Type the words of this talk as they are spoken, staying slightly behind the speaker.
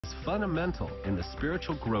fundamental in the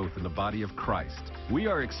spiritual growth in the body of Christ. We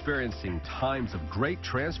are experiencing times of great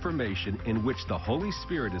transformation in which the Holy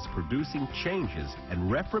Spirit is producing changes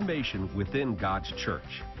and reformation within God's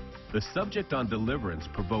church. The subject on deliverance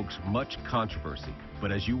provokes much controversy,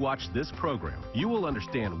 but as you watch this program, you will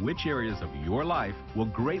understand which areas of your life will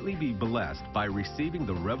greatly be blessed by receiving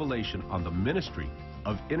the revelation on the ministry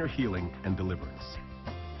of inner healing and deliverance.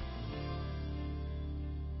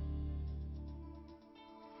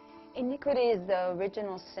 Iniquity is the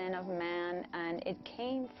original sin of man, and it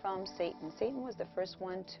came from Satan. Satan was the first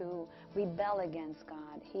one to rebel against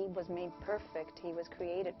God. He was made perfect. He was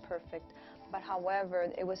created perfect. But however,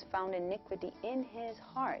 it was found iniquity in his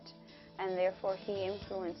heart, and therefore he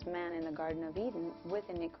influenced man in the Garden of Eden with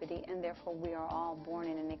iniquity, and therefore we are all born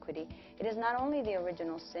in iniquity. It is not only the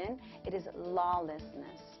original sin, it is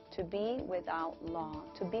lawlessness. To be without law,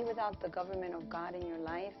 to be without the government of God in your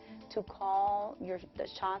life, to call the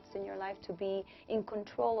shots in your life, to be in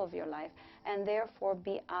control of your life, and therefore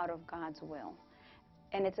be out of God's will.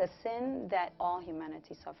 And it's a sin that all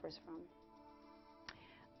humanity suffers from.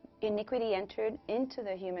 Iniquity entered into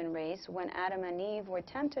the human race when Adam and Eve were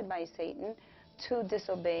tempted by Satan to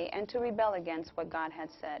disobey and to rebel against what God had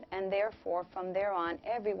said. And therefore, from there on,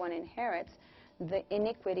 everyone inherits the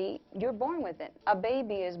iniquity. You're born with it. A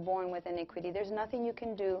baby is born with iniquity. There's nothing you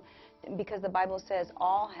can do, because the Bible says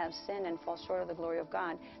all have sinned and fall short of the glory of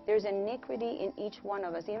God. There's iniquity in each one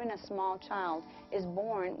of us. Even a small child is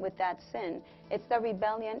born with that sin. It's the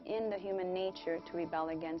rebellion in the human nature to rebel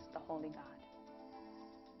against the holy God.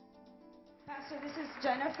 Pastor, this is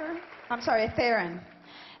Jennifer. I'm sorry, Theron.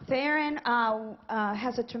 Theron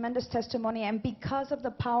has a tremendous testimony, and because of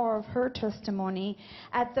the power of her testimony,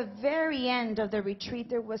 at the very end of the retreat,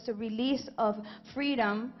 there was a release of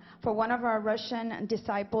freedom for one of our Russian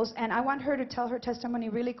disciples, and I want her to tell her testimony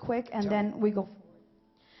really quick, and then we go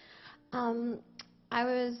forward. I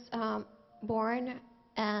was born,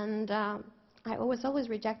 and I was always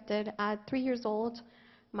rejected. At 3 years old,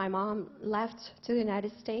 my mom left to the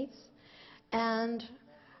United States, and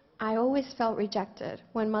I always felt rejected.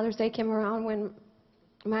 When Mother's Day came around, when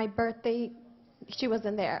my birthday, she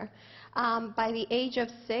wasn't there. By the age of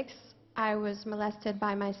 6, I was molested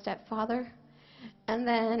by my stepfather. And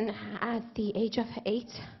then at the age of 8,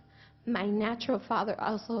 my natural father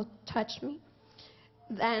also touched me.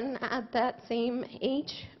 Then at that same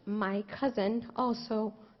age, my cousin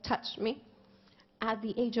also touched me. At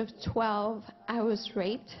the age of 12, I was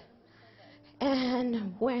raped.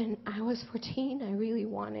 And when I was 14, I really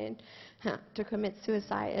wanted to commit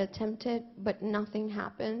suicide. I attempted, but nothing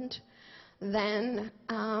happened. Then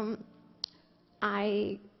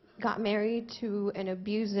I got married to an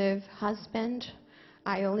abusive husband.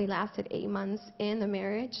 I only lasted 8 months in the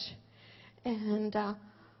marriage. And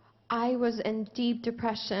I was in deep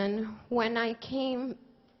depression. When I came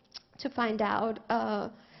to find out,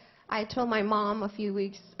 I told my mom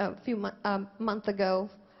a month ago,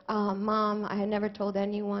 Mom, I had never told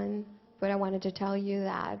anyone, but I wanted to tell you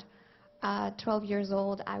that 12 years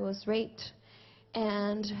old, I was raped.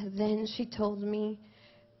 And then she told me,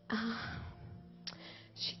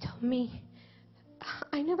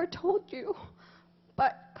 I never told you,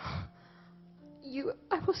 but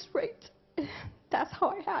I was raped. That's how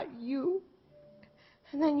I had you.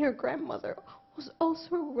 And then your grandmother was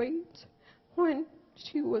also raped when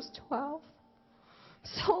she was 12.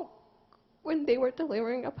 So when they were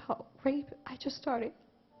delivering about rape, I just started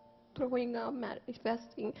throwing up,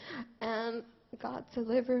 manifesting, and God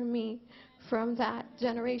delivered me from that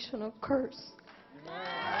generational curse.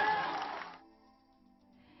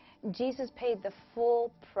 Jesus paid the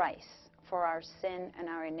full price for our sin and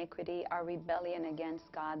our iniquity, our rebellion against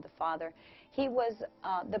God the Father. He was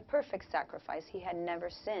the perfect sacrifice. He had never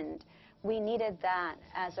sinned. We needed that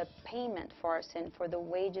as a payment for our sin, for the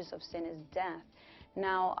wages of sin is death.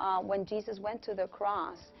 Now, when Jesus went to the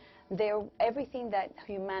cross, everything that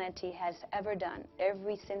humanity has ever done,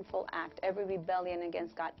 every sinful act, every rebellion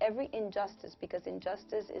against God, every injustice, because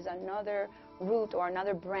injustice is another root or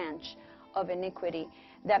another branch of iniquity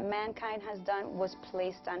that mankind has done, was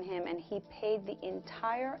placed on him, and he paid the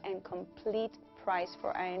entire and complete price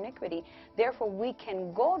for our iniquity. Therefore, we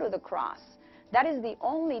can go to the cross. That is the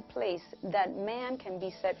only place that man can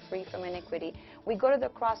be set free from iniquity. We go to the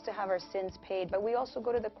cross to have our sins paid, but we also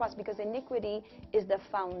go to the cross because iniquity is the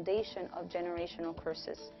foundation of generational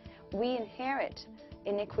curses. We inherit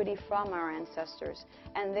iniquity from our ancestors,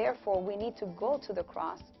 and therefore we need to go to the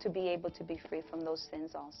cross to be able to be free from those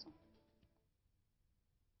sins also.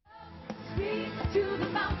 Speak to the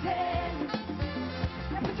mountain.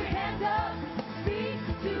 Now put your hands up. Speak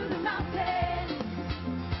to the mountain.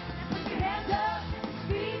 Put your hands up.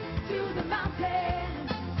 Speak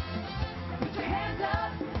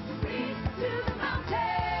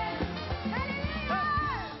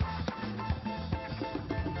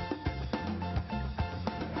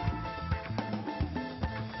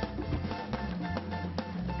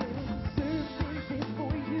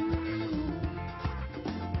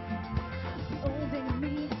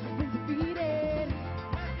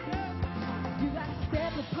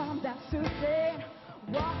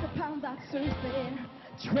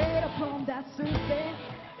tread upon that serpent.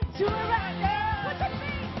 Do it right now.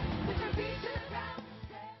 Put your feet to the ground.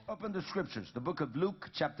 Open the scriptures, the book of Luke,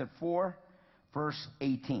 chapter 4, verse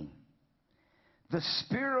 18. The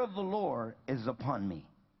Spirit of the Lord is upon me.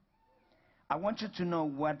 I want you to know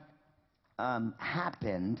what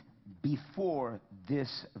happened before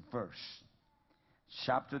this verse.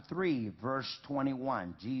 Chapter 3, verse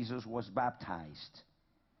 21, Jesus was baptized.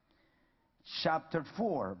 Chapter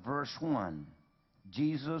 4, verse 1,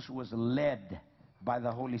 Jesus was led by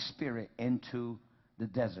the Holy Spirit into the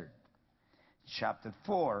desert. Chapter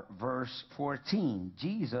 4, verse 14,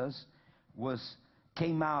 Jesus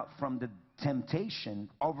came out from the temptation,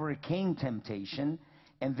 overcame temptation,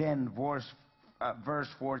 and then verse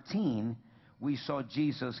 14, we saw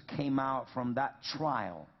Jesus came out from that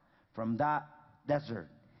trial, from that desert,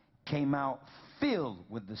 came out filled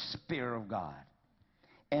with the Spirit of God.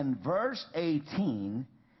 And verse 18,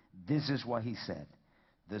 this is what he said.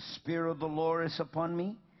 The Spirit of the Lord is upon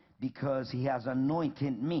me because he has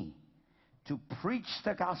anointed me to preach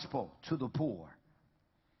the gospel to the poor.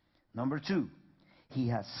 Number 2, he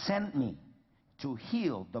has sent me to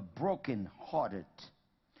heal the brokenhearted,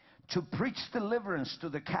 to preach deliverance to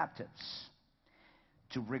the captives,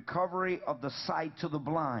 to recovery of the sight to the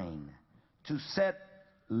blind, to set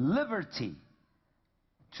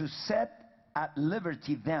at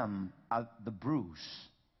liberty them of the bruised.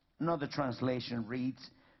 Another translation reads,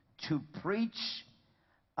 to preach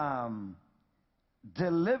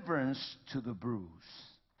deliverance to the bruised.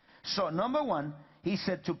 So number 1, he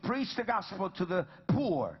said to preach the gospel to the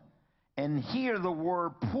poor. And here the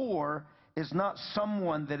word poor is not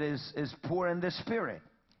someone that is poor in the spirit.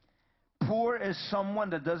 Poor is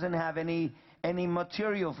someone that doesn't have any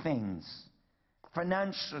material things.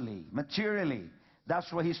 Financially, materially.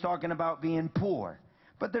 That's what he's talking about, being poor.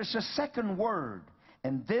 But there's a second word,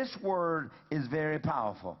 and this word is very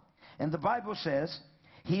powerful. And the Bible says,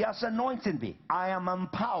 he has anointed me. I am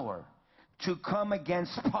empowered to come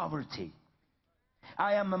against poverty.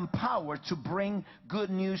 I am empowered to bring good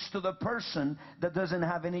news to the person that doesn't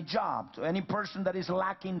have any job, to any person that is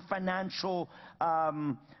lacking financial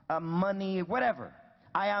money, whatever.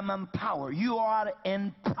 I am empowered. You are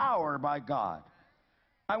empowered by God.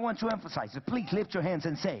 I want to emphasize it. Please lift your hands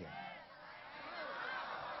and say it.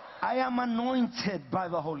 I am anointed by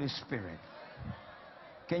the Holy Spirit.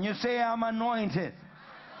 Can you say I'm anointed?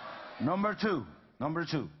 Number 2.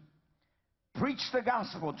 Preach the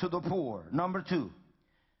gospel to the poor. Number 2.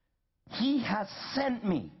 He has sent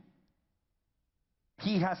me.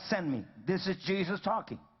 He has sent me. This is Jesus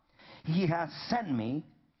talking. He has sent me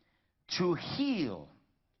to heal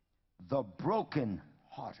the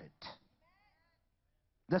brokenhearted.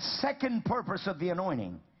 The second purpose of the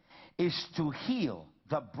anointing is to heal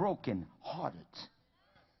the brokenhearted.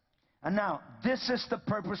 And now, this is the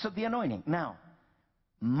purpose of the anointing. Now,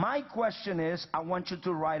 my question is, I want you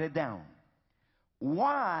to write it down.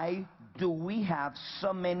 Why do we have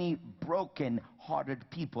so many broken-hearted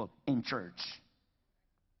people in church?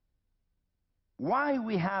 Why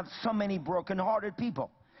we have so many broken-hearted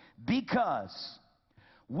people? Because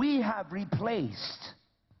we have replaced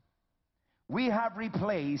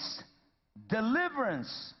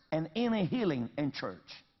deliverance and inner healing in church.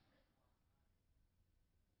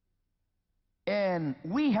 And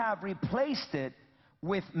we have replaced it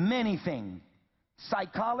with many things.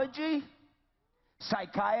 Psychology,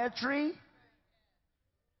 psychiatry,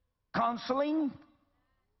 counseling,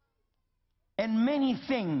 and many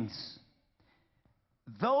things.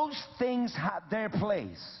 Those things have their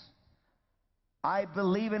place. I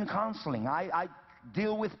believe in counseling. I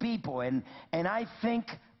deal with people, and I think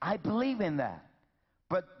I believe in that.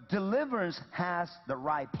 But deliverance has the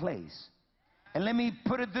right place. And let me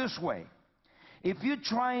put it this way. If you're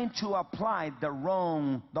trying to apply the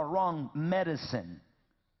wrong medicine,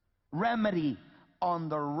 remedy on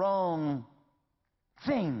the wrong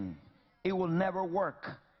thing, it will never work.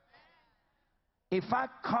 If I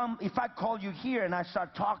call you here and I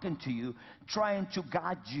start talking to you, trying to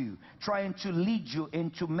guide you, trying to lead you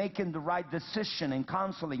into making the right decision and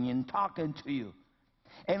counseling and talking to you,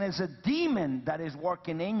 and it's a demon that is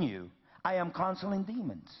working in you, I am counseling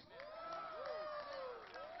demons.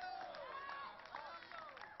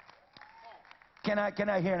 Can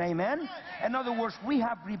I hear an amen? In other words, we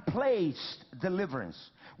have replaced deliverance.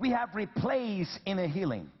 We have replaced inner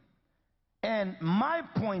healing. And my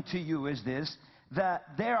point to you is this, that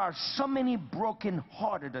there are so many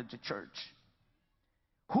broken-hearted at the church.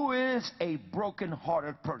 Who is a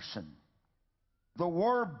broken-hearted person? The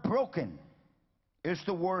word broken is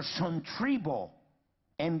the word sontribo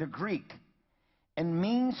in the Greek, and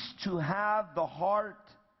means to have the heart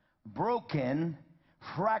broken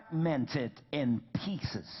fragmented in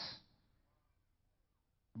pieces.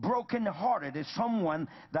 Broken-hearted is someone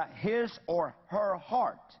that his or her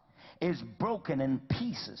heart is broken in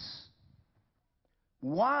pieces.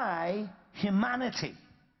 Why humanity?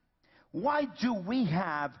 Why do we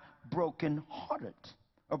have broken-hearted?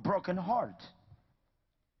 A broken heart?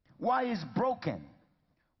 Why is broken?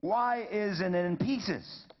 Why is it in pieces?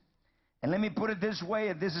 And let me put it this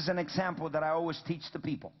way. This is an example that I always teach the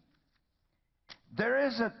people. There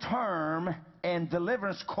is a term in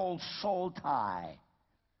deliverance called soul tie.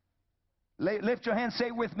 Lift your hand, say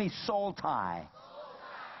it with me, soul tie.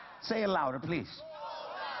 Say it louder, please.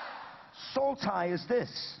 Soul tie is this.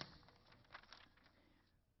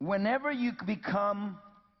 Whenever you become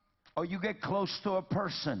or you get close to a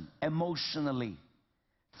person emotionally,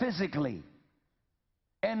 physically,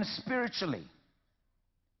 and spiritually,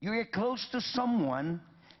 you get close to someone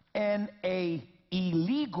in a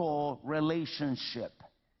illegal relationship,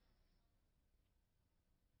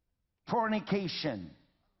 fornication,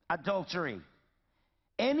 adultery,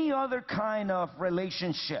 any other kind of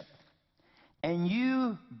relationship, and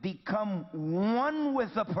you become one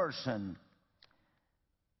with the person,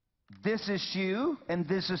 this is you and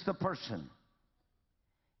this is the person.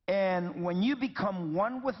 And when you become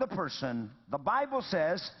one with the person, the Bible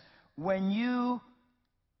says when you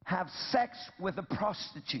have sex with a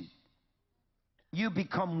prostitute, you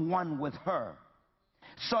become one with her.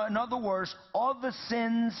 So in other words, all the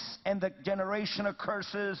sins and the generational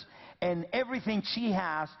curses and everything she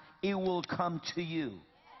has, it will come to you.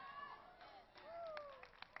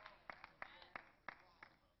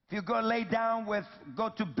 If you go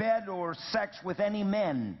to bed or sex with any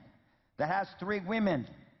man that has 3 women,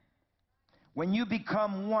 when you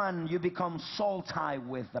become one, you become soul tie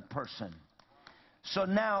with the person. So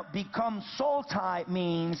now become soul tie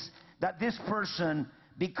means that this person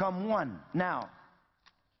become one. Now,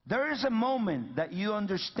 there is a moment that you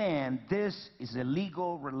understand this is a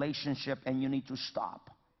legal relationship and you need to stop.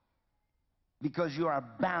 Because you are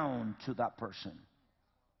bound to that person.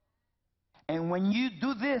 And when you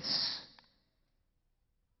do this,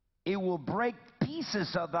 it will break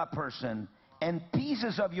pieces of that person and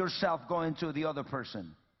pieces of yourself go into the other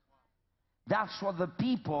person. That's what the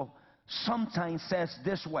people sometimes says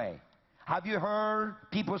this way. Have you heard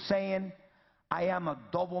people saying, I am a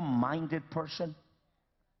double-minded person?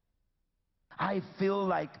 I feel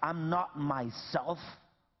like I'm not myself.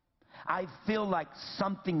 I feel like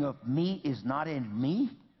something of me is not in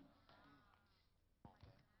me.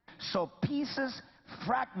 So pieces,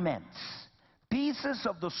 fragments, pieces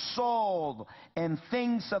of the soul and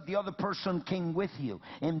things of the other person came with you.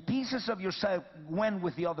 And pieces of yourself went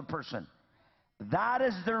with the other person. That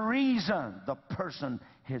is the reason the person,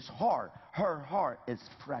 his heart, her heart is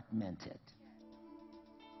fragmented.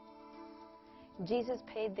 Jesus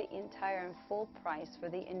paid the entire and full price for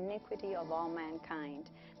the iniquity of all mankind.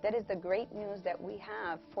 That is the great news that we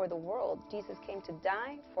have for the world. Jesus came to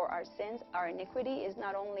die for our sins. Our iniquity is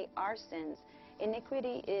not only our sins.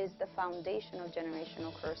 Iniquity is the foundation of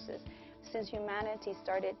generational curses. Since humanity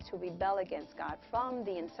started to rebel against God from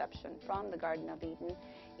the inception, from the Garden of Eden,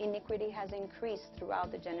 iniquity has increased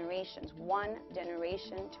throughout the generations, one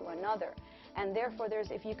generation to another. And therefore there's,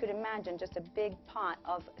 if you could imagine, just a big pot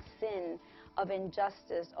of sin, of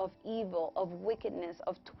injustice, of evil, of wickedness,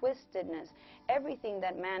 of twistedness. Everything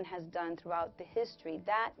that man has done throughout the history,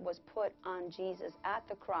 that was put on Jesus at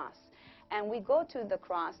the cross. And we go to the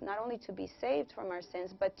cross not only to be saved from our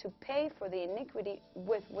sins, but to pay for the iniquity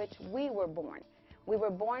with which we were born. We were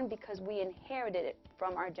born because we inherited it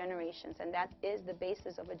from our generations, and that is the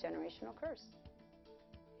basis of a generational curse.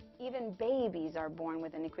 Even babies are born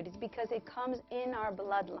with iniquities because it comes in our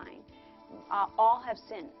bloodline. All have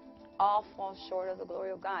sinned. All fall short of the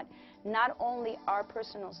glory of God. Not only our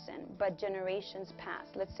personal sin, but generations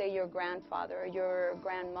past. Let's say your grandfather, your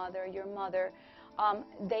grandmother, your mother,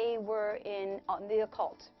 they were in the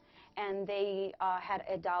occult, and they had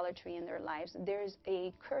idolatry in their lives. There's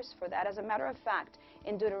a curse for that. As a matter of fact,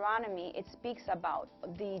 in Deuteronomy, it speaks about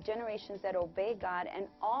the generations that obey God and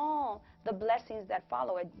all the blessings that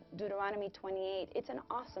follow it. Deuteronomy 28. It's an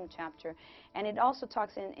awesome chapter. And it also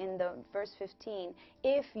talks in the verse 15,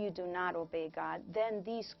 if you do not obey God, then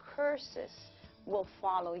these curses will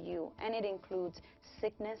follow you. And it includes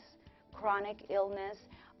sickness, chronic illness,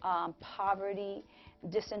 poverty,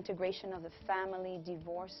 disintegration of the family,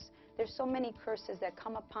 divorce. There's so many curses that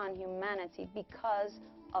come upon humanity because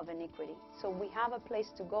of iniquity. So we have a place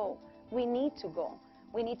to go. We need to go.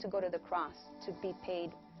 We need to go to the cross to be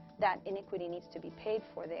paid. That iniquity needs to be paid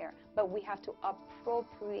for there. But we have to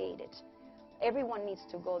appropriate it. Everyone needs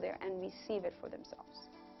to go there and receive it for themselves.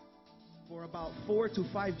 For about 4 to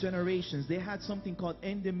 5 generations, they had something called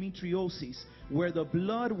endometriosis, where the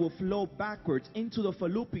blood will flow backwards into the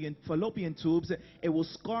fallopian tubes. It will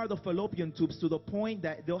scar the fallopian tubes to the point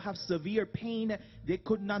that they'll have severe pain. They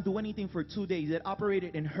could not do anything for 2 days. It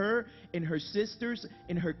operated in her sisters,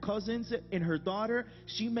 in her cousins, in her daughter.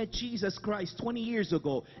 She met Jesus Christ 20 years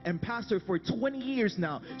ago and pastored for 20 years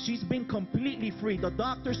now. She's been completely free. The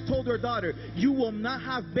doctors told her daughter, you will not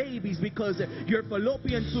have babies because your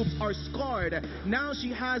fallopian tubes are scarred. Now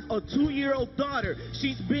she has a 2-year-old daughter.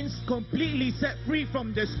 She's been completely set free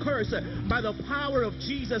from this curse by the power of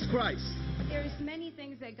Jesus Christ. There's many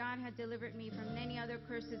things that God had delivered me from many other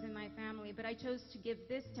curses in my family, but I chose to give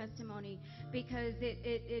this testimony because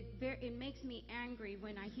it makes me angry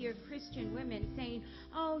when I hear Christian women saying,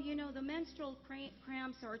 oh, you know, the menstrual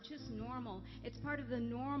cramps are just normal. It's part of the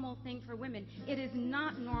normal thing for women. It is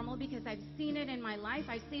not normal because I've seen it in my life.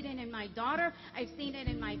 I've seen it in my daughter. I've seen it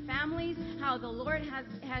in my families, how the Lord has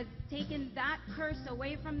taken that curse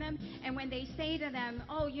away from them. And when they say to them,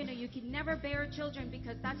 oh, you know, you can never bear children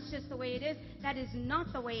because that's just the way it is, that is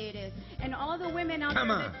not the way it is. And all the women out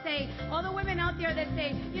there that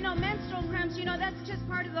say, you know, menstrual cramps, you know, that's just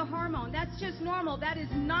part of the hormone. That's just normal. That is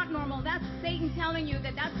not normal. That's Satan telling you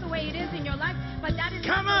that that's the way it is in your life, but that is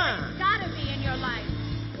not the way it's got to be in your life.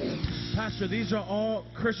 Pastor, these are all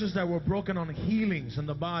curses that were broken on healings in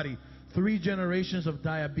the body. 3 generations of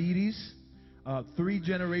diabetes, 3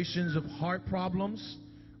 generations of heart problems,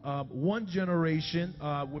 1 generation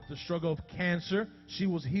with the struggle of cancer. She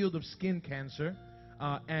was healed of skin cancer.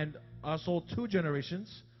 And also 2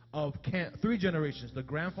 generations of 3 generations. The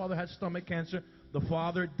grandfather had stomach cancer. The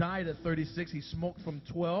father died at 36. He smoked from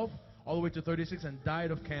 12 all the way to 36 and died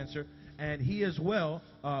of cancer. And he as well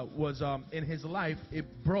was in his life, it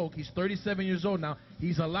broke. He's 37 years old now.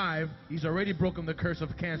 He's alive. He's already broken the curse of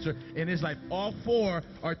cancer in his life. All 4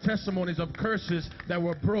 are testimonies of curses that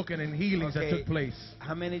were broken and healings that took place.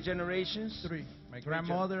 How many generations? 3. My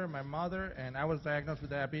grandmother, my mother, and I was diagnosed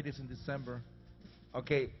with diabetes in December.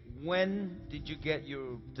 Okay, when did you get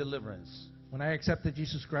your deliverance? When I accepted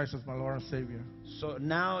Jesus Christ as my Lord and Savior. So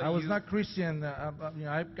now I was not Christian. You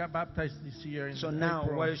know, I got baptized this year. In now,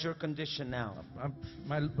 April. what is your condition now?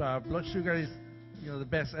 My blood sugar is, you know, the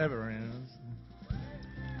best ever. You know.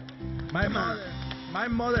 My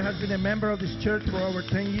mother has been a member of this church for over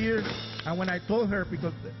 10 years. And when I told her,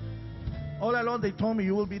 because all along they told me,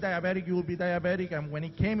 you will be diabetic, you will be diabetic. And when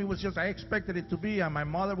it came, it was just, I expected it to be. And my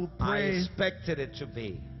mother would pray. I expected it to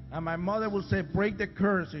be. And my mother would say, break the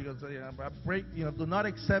curse. She goes, you know, break, you know, do not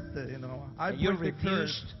accept it, you know. I break the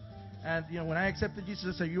curse. And, you know, when I accepted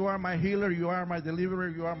Jesus, I said, you are my healer, you are my deliverer,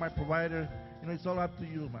 you are my provider. You know, it's all up to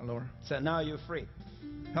you, my Lord. So now you're free.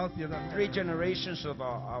 Healthier than 3 generations of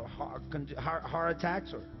heart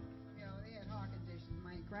attacks? Or? Yeah, they had heart conditions.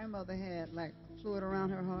 My grandmother had, like, fluid around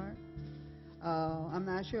her heart. I'm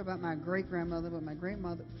not sure about my great-grandmother, but my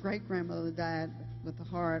great-grandmother died with the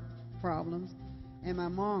heart problems. And my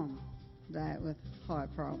mom died with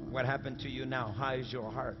heart problems. What happened to you now? How is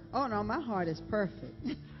your heart? Oh, no, my heart is perfect.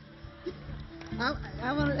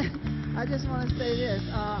 I just want to say this.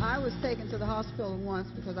 I was taken to the hospital once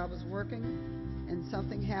because I was working, and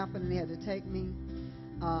something happened, and they had to take me.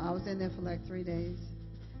 I was in there for like 3 days.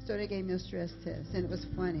 So they gave me a stress test, and it was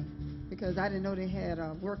funny because I didn't know they had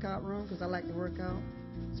a workout room because I like to work out.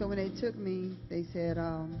 So when they took me, they said,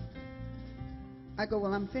 I go,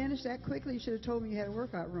 well, I'm finished that quickly. You should have told me you had a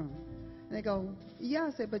workout room. And they go, yeah.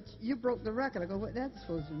 I said, but you broke the record. I go, what that's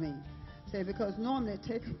supposed to mean? I said, because normally it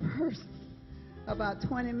takes a person about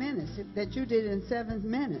 20 minutes. That you did it in 7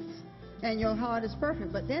 minutes. And your heart is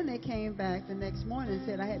perfect. But then they came back the next morning and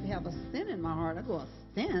said I had to have a stent in my heart. I go, a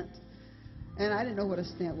stent? And I didn't know what a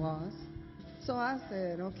stent was. So I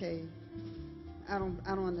said, okay, I don't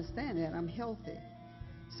understand that. I'm healthy.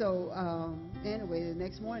 So anyway, the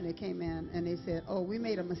next morning they came in and they said, oh, we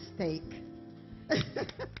made a mistake.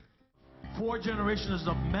 4 generations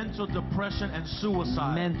of mental depression and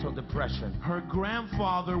suicide. Mental depression. Her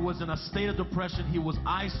grandfather was in a state of depression. He was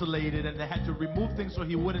isolated and they had to remove things so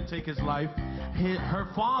he wouldn't take his life. Her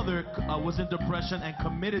father was in depression and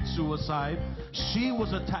committed suicide. She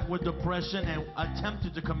was attacked with depression and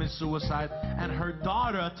attempted to commit suicide. And her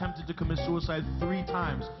daughter attempted to commit suicide 3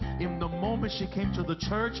 times. In the moment she came to the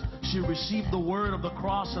church, she received the word of the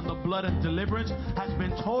cross and the blood and deliverance, has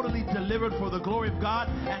been totally delivered for the glory of God,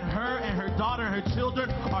 and her daughter and her children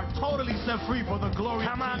are totally set free for the glory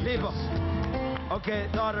of Jesus. Come on, people. Okay,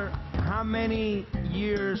 daughter, how many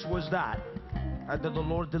years was that? Did the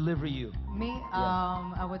Lord deliver you? Me,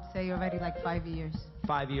 I would say already like 5 years.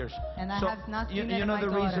 5 years. And I have not seen it you in know my the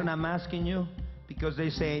daughter. reason I'm asking you? Because they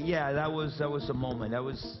say, yeah, that was a moment. That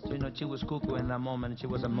was, she was cuckoo in that moment. She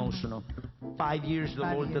was emotional. 5 years the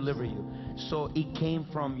Lord delivered you. So it came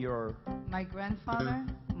from your... My grandfather,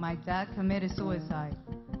 my dad committed suicide.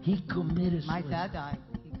 He committed suicide. My dad died.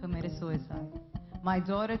 He committed suicide. My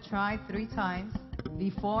daughter tried 3 times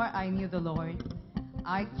before I knew the Lord.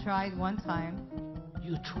 I tried 1 time.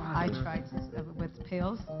 You tried? I tried with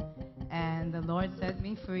pills, and the Lord set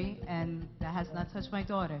me free, and that has not touched my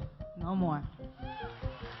daughter. No more.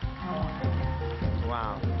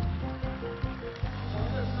 Wow.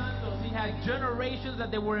 He had generations that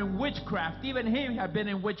they were in witchcraft. Even him had been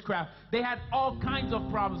in witchcraft. They had all kinds of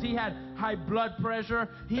problems. He had high blood pressure.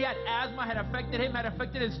 He had asthma, had affected him, had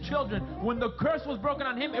affected his children. When the curse was broken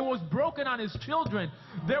on him, it was broken on his children.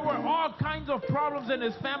 There were all kinds of problems in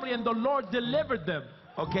his family, and the Lord delivered them.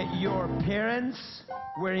 Okay, your parents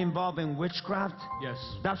were involved in witchcraft? Yes.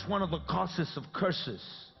 That's one of the causes of curses.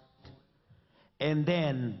 And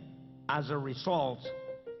then, as a result...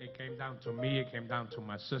 It came down to me, it came down to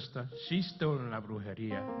my sister. She's still in la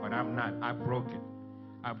brujeria, but I'm not. I broke it.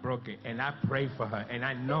 I broke it, and I pray for her, and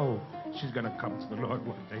I know she's going to come to the Lord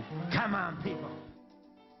one day. Come on, people.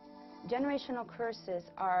 Generational curses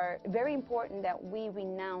are very important that we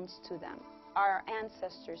renounce to them. Our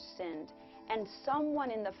ancestors sinned, and someone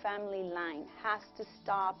in the family line has to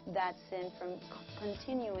stop that sin from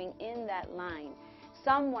continuing in that line.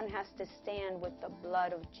 Someone has to stand with the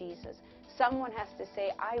blood of Jesus. Someone has to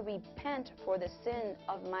say, I repent for the sin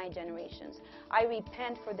of my generations. I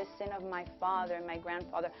repent for the sin of my father and my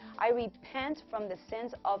grandfather. I repent from the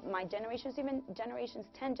sins of my generations, even generations,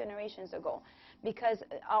 10 generations ago. Because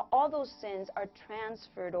all those sins are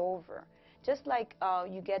transferred over. Just like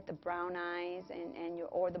you get the brown eyes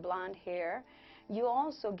or the blonde hair, you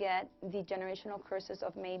also get the generational curses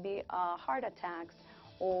of maybe heart attacks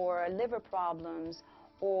or liver problems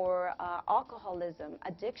or alcoholism,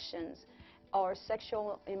 addictions, or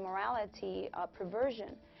sexual immorality,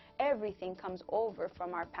 perversion. Everything comes over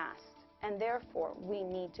from our past, and therefore we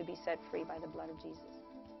need to be set free by the blood of Jesus.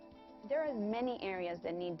 There are many areas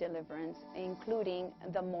that need deliverance, including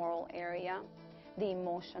the moral area, the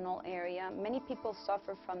emotional area. Many people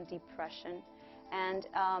suffer from depression, and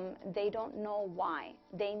they don't know why.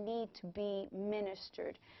 They need to be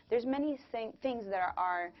ministered. There's many things that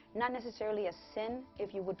are not necessarily a sin,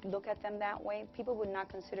 if you would look at them that way. People would not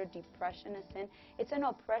consider depression a sin. It's an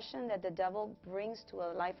oppression that the devil brings to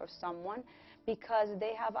a life of someone because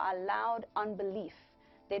they have allowed unbelief.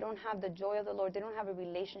 They don't have the joy of the Lord. They don't have a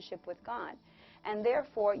relationship with God. And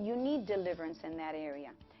therefore, you need deliverance in that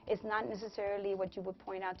area. It's not necessarily what you would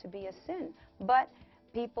point out to be a sin, but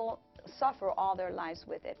people suffer all their lives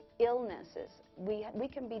with it. Illnesses. We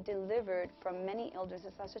can be delivered from many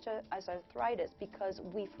illnesses such as arthritis because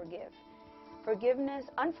we forgive.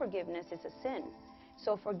 Unforgiveness is a sin.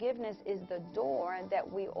 So forgiveness is the door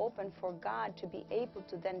that we open for God to be able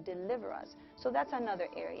to then deliver us. So that's another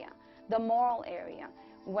area. The moral area.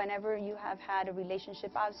 Whenever you have had a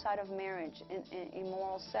relationship outside of marriage,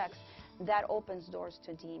 immoral sex, that opens doors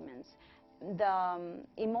to demons. The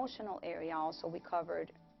emotional area also we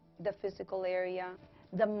covered. The physical area.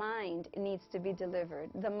 The mind needs to be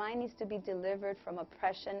delivered. The mind needs to be delivered from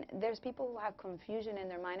oppression. There's people who have confusion in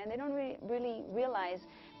their mind, and they don't really realize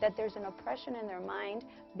that there's an oppression in their mind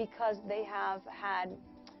because they have had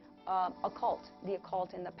the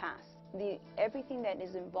occult in the past. Everything that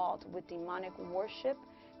is involved with demonic worship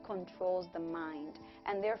controls the mind.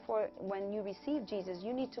 And therefore, when you receive Jesus,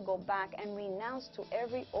 you need to go back and renounce to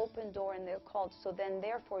every open door in the occult. So then,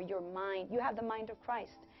 therefore, your mind, you have the mind of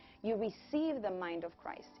Christ. You receive the mind of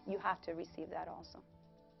Christ. You have to receive that also.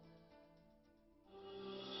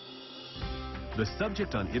 The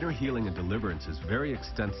subject on inner healing and deliverance is very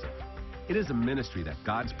extensive. It is a ministry that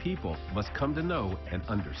God's people must come to know and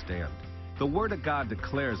understand. The Word of God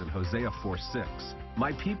declares in Hosea 4:6,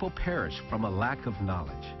 "My people perish from a lack of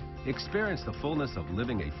knowledge." Experience the fullness of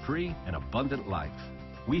living a free and abundant life.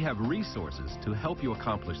 We have resources to help you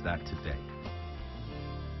accomplish that today.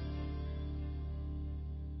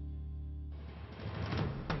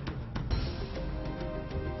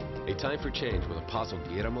 A Time for Change with Apostle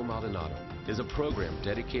Guillermo Maldonado is a program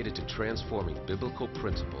dedicated to transforming biblical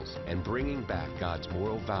principles and bringing back God's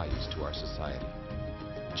moral values to our society.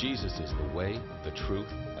 Jesus is the way, the truth,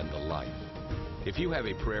 and the life. If you have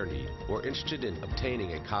a prayer need or interested in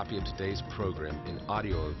obtaining a copy of today's program in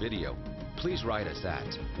audio or video, please write us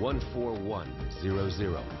at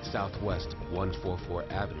 14100 Southwest 144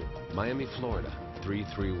 Avenue, Miami, Florida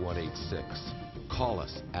 33186. Call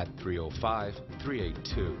us at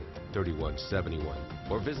 305-382-3171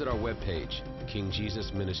 or visit our webpage,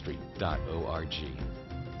 kingjesusministry.org.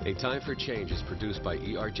 A Time for Change is produced by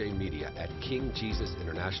ERJ Media at King Jesus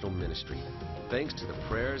International Ministry. Thanks to the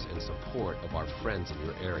prayers and support of our friends in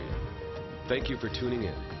your area. Thank you for tuning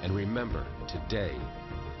in, and remember, today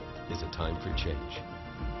is a time for change.